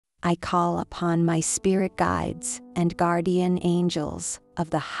I call upon my spirit guides and guardian angels of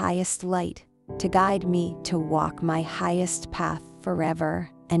the highest light to guide me to walk my highest path forever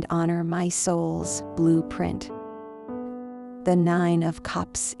and honor my soul's blueprint. The Nine of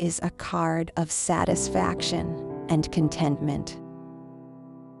Cups is a card of satisfaction and contentment.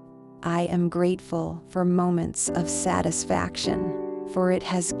 I am grateful for moments of satisfaction, for it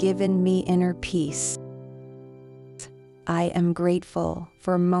has given me inner peace. I am grateful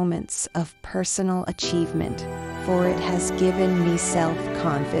for moments of personal achievement, for it has given me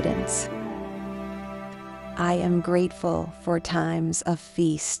self-confidence. I am grateful for times of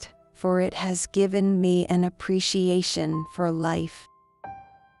feast, for it has given me an appreciation for life.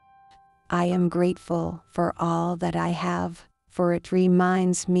 I am grateful for all that I have, for it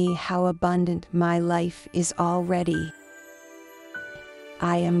reminds me how abundant my life is already.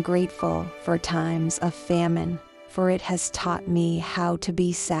 I am grateful for times of famine, for it has taught me how to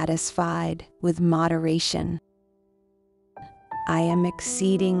be satisfied with moderation. I am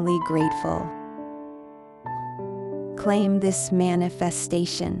exceedingly grateful. Claim this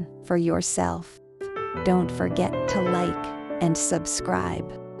manifestation for yourself. Don't forget to like and subscribe.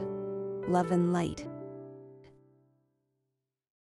 Love and light.